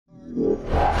Yeah,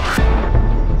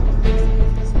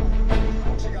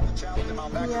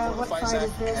 what fight is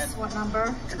this? What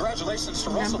number? Congratulations to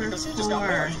Russell because he just got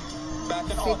married back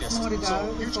in August. 6 more to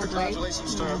go. Huge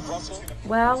congratulations to Russell.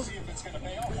 Well,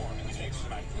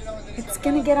 it's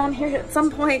gonna get on here at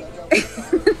some point.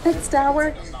 Next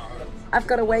hour, I've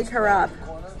got to wake her up.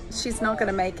 She's not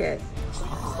gonna make it.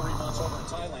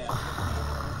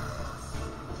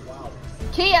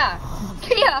 Kia!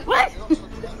 Kia! What?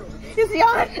 Is he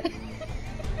on?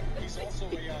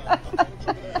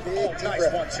 Nice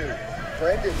 1-2.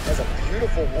 Brendan has a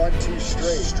beautiful 1-2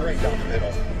 straight down the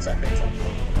middle.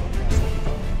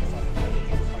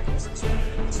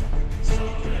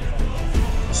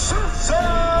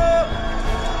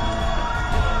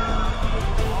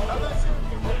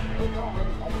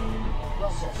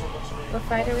 What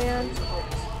fight are we on?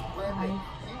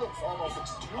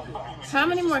 How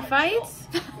many more fights?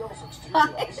 5.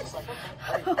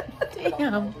 Oh,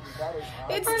 damn.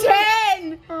 It's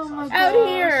 10 out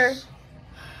here.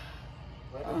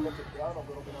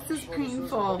 This is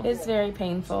painful. It's very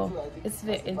painful. It's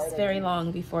very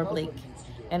long before Blake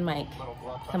and Mike.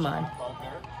 Come on.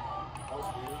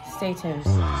 Stay tuned.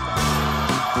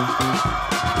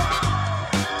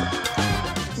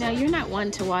 Now, you're not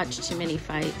one to watch too many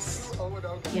fights,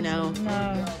 you know.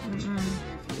 No.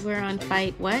 We're on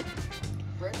fight what?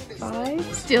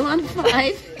 5? Still on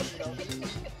 5.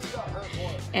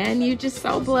 And you just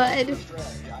saw blood.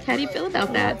 How do you feel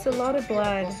about that? It's a lot of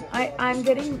blood. I'm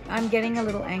getting a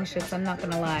little anxious. I'm not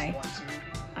gonna lie.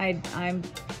 I'm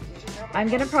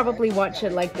gonna probably watch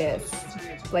it like this.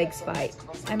 Blake's fight.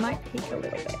 I might peek a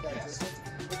little bit.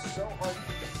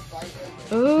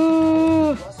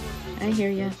 Ooh, I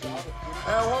hear you.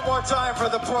 And one more time for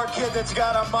the poor kid that's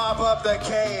got to mop up the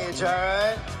cage, all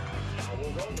right?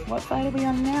 What fight are we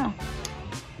on now?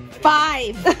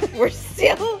 5. We're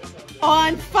still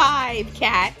on 5,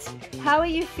 Cat. How are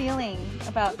you feeling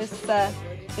about this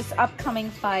this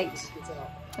upcoming fight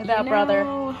with our brother?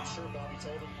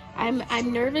 I'm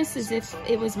nervous as if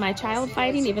it was my child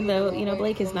fighting, even though, you know,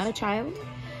 Blake is not a child.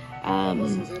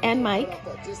 And Mike.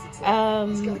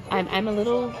 I'm a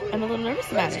little nervous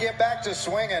about Let's it. get back to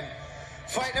swinging.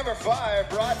 Fight number 5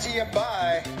 brought to you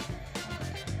by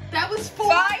That was 4.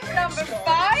 Fight number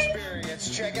 5? Experience.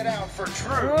 Check it out for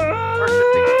true.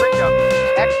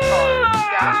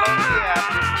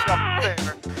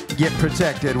 Get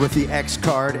protected with the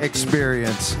X-Card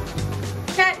experience.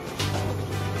 Cat,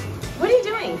 what are you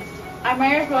doing? I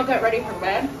might as well get ready for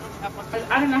bed.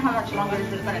 I don't know how much longer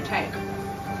this is going to take.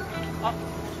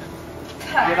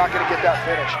 You're not going to get that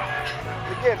finish.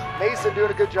 Again, Mason doing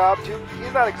a good job too.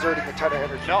 He's not exerting a ton of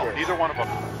energy. No, here. neither one of them.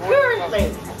 Seriously.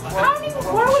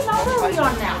 What number are we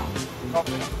on now?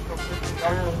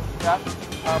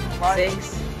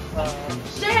 6.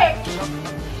 6?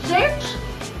 6?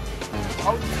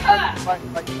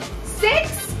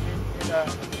 6?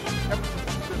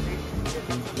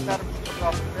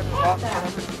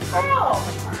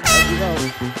 As you know,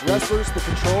 wrestlers, the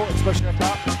control, especially on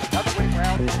top, that's waiting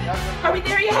around. Are we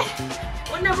there yet?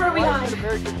 What number are we on? Did a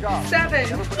very good job. 7.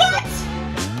 What?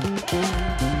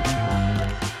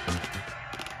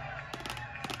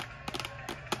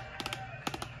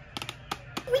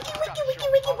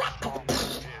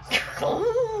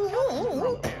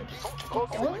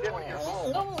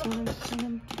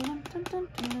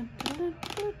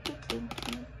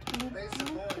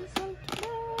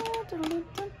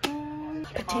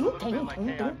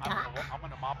 I'm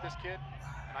gonna mop this kid,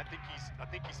 and I think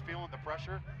he's feeling the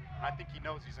pressure, and I think he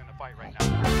knows he's in a fight right now.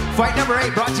 Fight number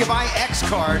 8 brought to you by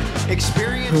X-Card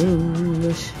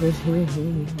experience.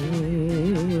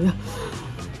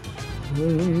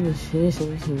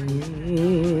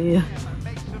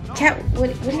 Cat, what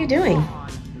are you doing?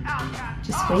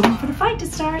 Just waiting for the fight to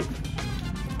start.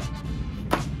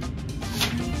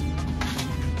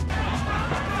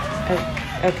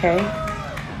 Okay.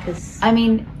 I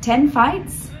mean, 10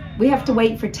 fights? We have to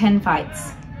wait for 10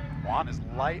 fights. Juan is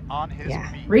light on his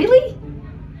feet. Really?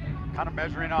 Kind of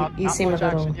measuring up. You seem a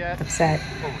little upset.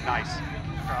 Oh, nice.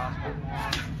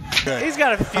 He's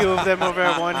got a few of them over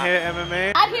at One Hit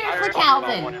MMA. I'm here for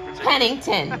Calvin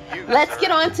Pennington. Let's get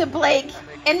on to Blake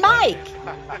and Mike.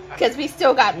 Because we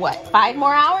still got, what, 5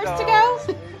 more hours to go?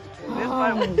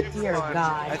 Oh, dear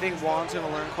God. I think Juan's going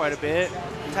to learn quite a bit.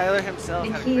 Tyler himself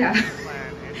had a Nakia. great plan.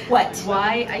 What?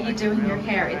 Why are you doing your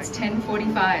hair? It's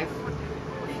 10:45.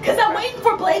 Because I'm waiting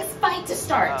for Blake's fight to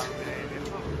start.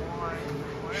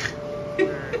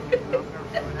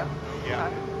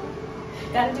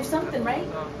 Gotta do something, right?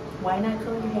 Why not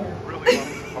curl your hair? Really love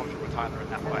the culture with Tyler in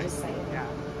that I'm fight. just saying.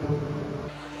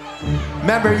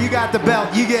 Remember, you got the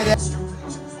belt. You get it.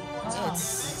 It's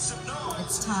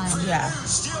It's time. Yeah.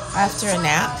 After a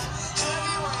nap,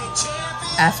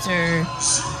 after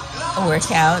a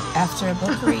workout, after a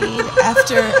book read,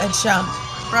 after a jump,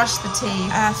 Brush the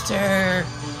teeth. after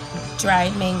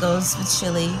dried mangoes with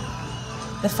chili,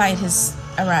 the fight has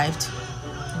arrived.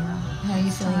 How are you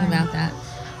feeling about that?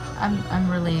 I'm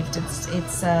relieved. It's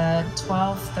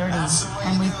 12:30,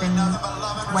 and we've been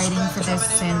waiting for this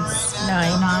since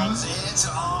 9.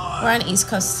 We're on East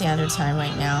Coast Standard Time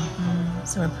right now,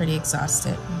 so we're pretty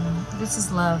exhausted. This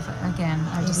is love again.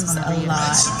 I just This is want to a lot.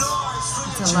 It's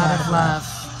a lot of love.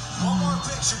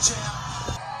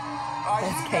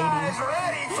 That's Katie.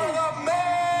 Ready for the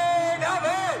main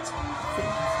event.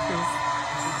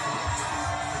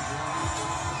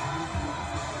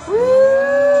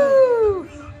 Woo!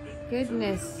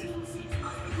 Goodness.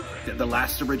 The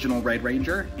last original Red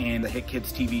Ranger and the hit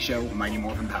kids TV show Mighty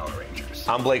Morphin Power Rangers.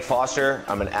 I'm Blake Foster.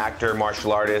 I'm an actor,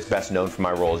 martial artist, best known for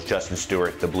my role as Justin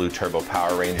Stewart, the Blue Turbo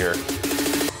Power Ranger.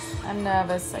 I'm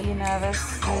nervous. Are you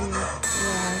nervous?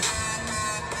 Yeah.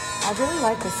 I really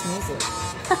like this music.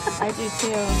 I do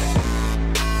too.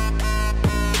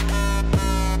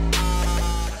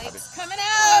 Blake's coming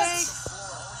out!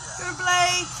 Good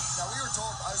Blake! Now I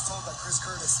was told by Chris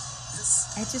Curtis,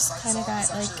 I just kind of got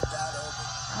like,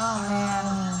 Oh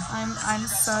man, I'm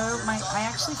so I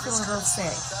actually feel a little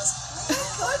sick.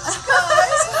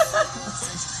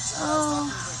 oh,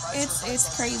 it's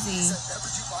crazy.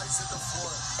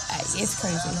 It's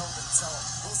crazy. Is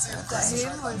that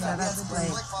him or is that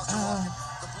Blake? Oh.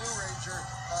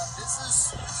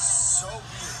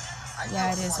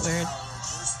 Yeah, it is weird.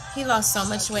 He lost so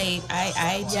much weight.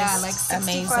 I just like 65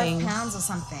 amazing. pounds or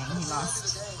something he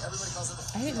lost.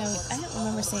 I don't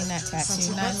remember seeing that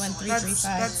tattoo. 91335.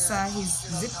 That's his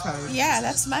zip code. Yeah,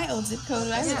 that's my old zip code.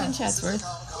 I lived in Chatsworth.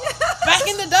 Back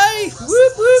in the day.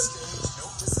 Whoop whoop.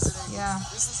 Yeah.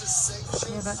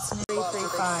 Yeah, that's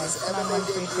 335.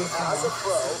 91335.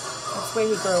 That's where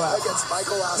he grew up.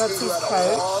 That's his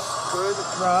coach.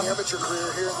 Rob. Amateur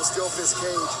career here in the Still Fist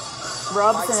cage.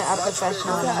 Rob's a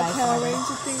professional. Is that a Power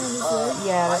Ranger thing on his leg?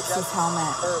 Yeah, that's his helmet.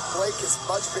 Blake is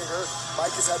much bigger.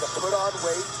 Mike has had to put on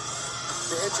weight.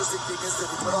 The interesting thing is that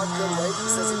he put on good weight. He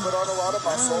says he put on a lot of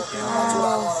muscle. That's what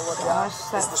I want to look at.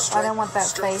 I don't want that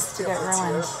face to get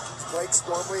ruined. Blake's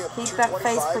normally a Keep that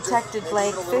face 225, protected, maybe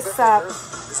Blake. even a little Fists bit up. bigger.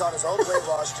 He's on his own weight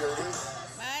loss journey.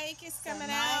 Mike is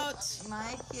coming out.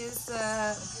 Mike is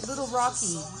Little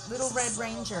Rocky, Little Red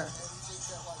Ranger.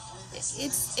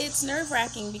 It's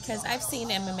nerve-wracking because I've seen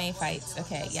MMA fights.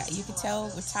 Okay, yeah, you can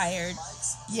tell we're tired.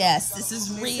 Yes, this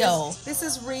is real. This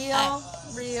is real,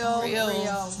 real,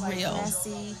 like real.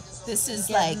 messy. This is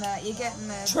You're like getting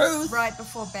the truth right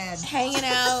before bed. hanging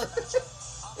out.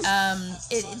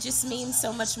 It just means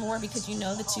so much more because you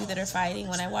know the two that are fighting.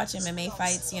 When I watch MMA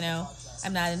fights, you know,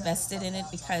 I'm not invested in it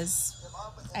because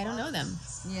I don't know them.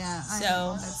 Yeah, I So-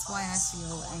 know. That's why I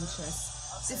feel anxious.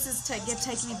 This is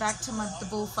taking me back to the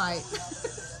bullfight.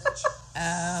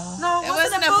 Oh. No, it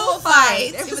wasn't a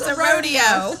bullfight. It was a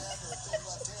rodeo.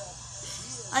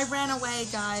 I ran away,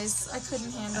 guys. I couldn't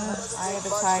handle it. Eye of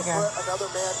the tiger. Put another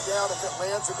man down if it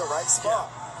lands in the right spot.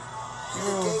 You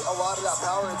can gain a lot of that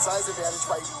power and size advantage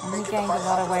by making gained a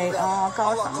lot of weight. Oh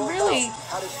gosh, I'm really.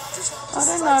 I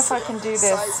don't know if I can do this.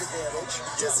 Size advantage,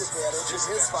 disadvantage is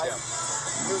his fight.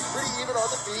 He was pretty even on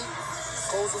the feet.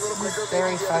 Cole's a little quicker.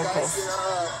 Very maybe the other guys, focused.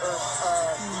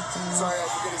 sorry,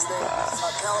 I forget his name.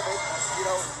 Calamit, you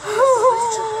know,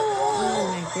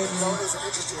 Oh my goodness. is an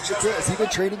interesting Syndicate. Has he been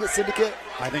training at Syndicate?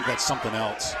 I think that's something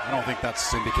else. I don't think that's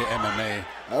Syndicate MMA.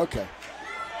 Okay.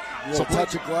 So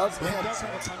touch of gloves? Blake does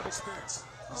have a ton of experience.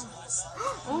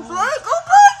 Oh, Blake! Oh,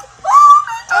 Blake!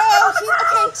 Oh,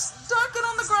 okay. Don't get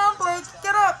on the ground, Blake.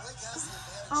 Get up.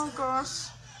 Oh, gosh.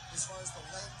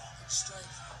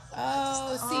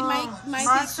 Oh, see,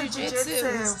 Mike is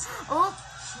jiu-jitsu. Oh,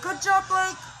 good job,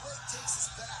 Blake.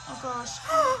 Oh, gosh.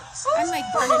 I'm like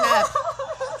burning up.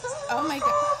 Oh, my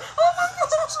God. Oh,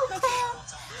 my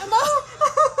gosh. I'm up.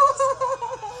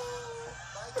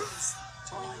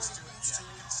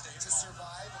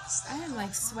 I am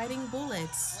like sweating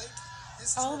bullets.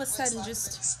 All of a sudden,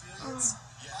 just.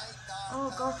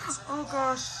 Oh, gosh. Oh,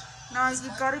 gosh. No, you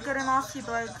gotta get him off you,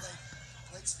 Blake.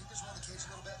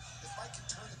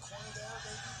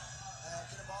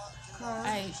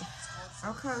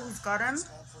 Okay, he's got him.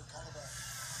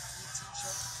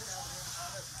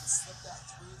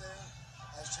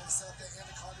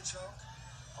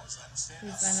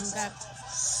 He's letting him go.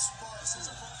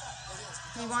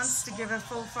 He wants to give a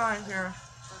full fight here.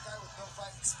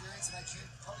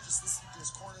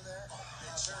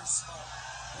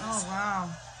 Oh, wow.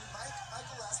 Mike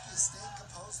Olaskey is staying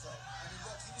composed, though. I mean,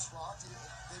 look, he was rocked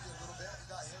maybe a little bit. He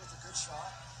got hit with a good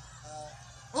shot.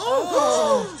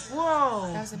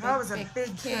 Whoa. That was a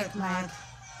big kick, Mike.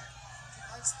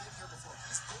 Mike's been here before.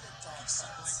 He's been at dog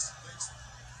sets.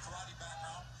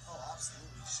 Oh,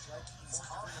 absolutely. Striking. He's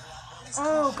confident.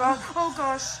 Oh, God. Oh,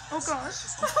 gosh. Oh, gosh.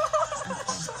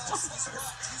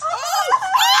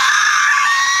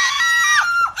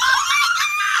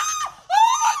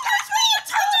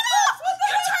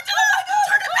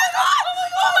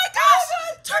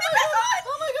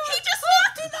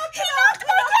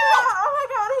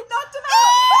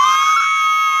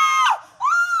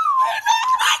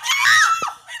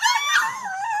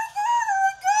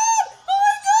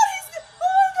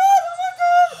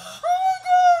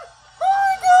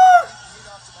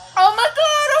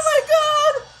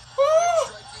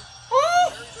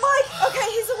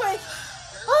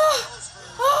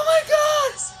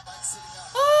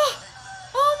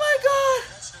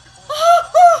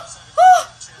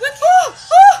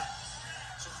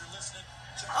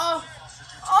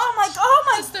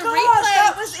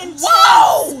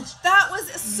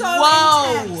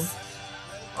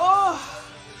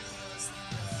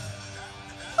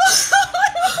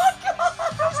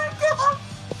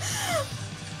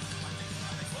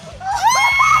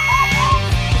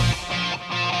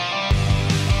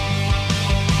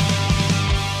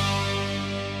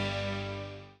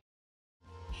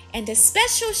 And a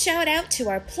special shout out to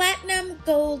our Platinum,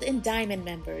 Gold, and Diamond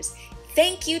members.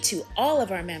 Thank you to all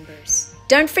of our members.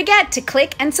 Don't forget to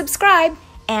click and subscribe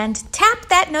and tap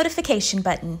that notification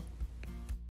button.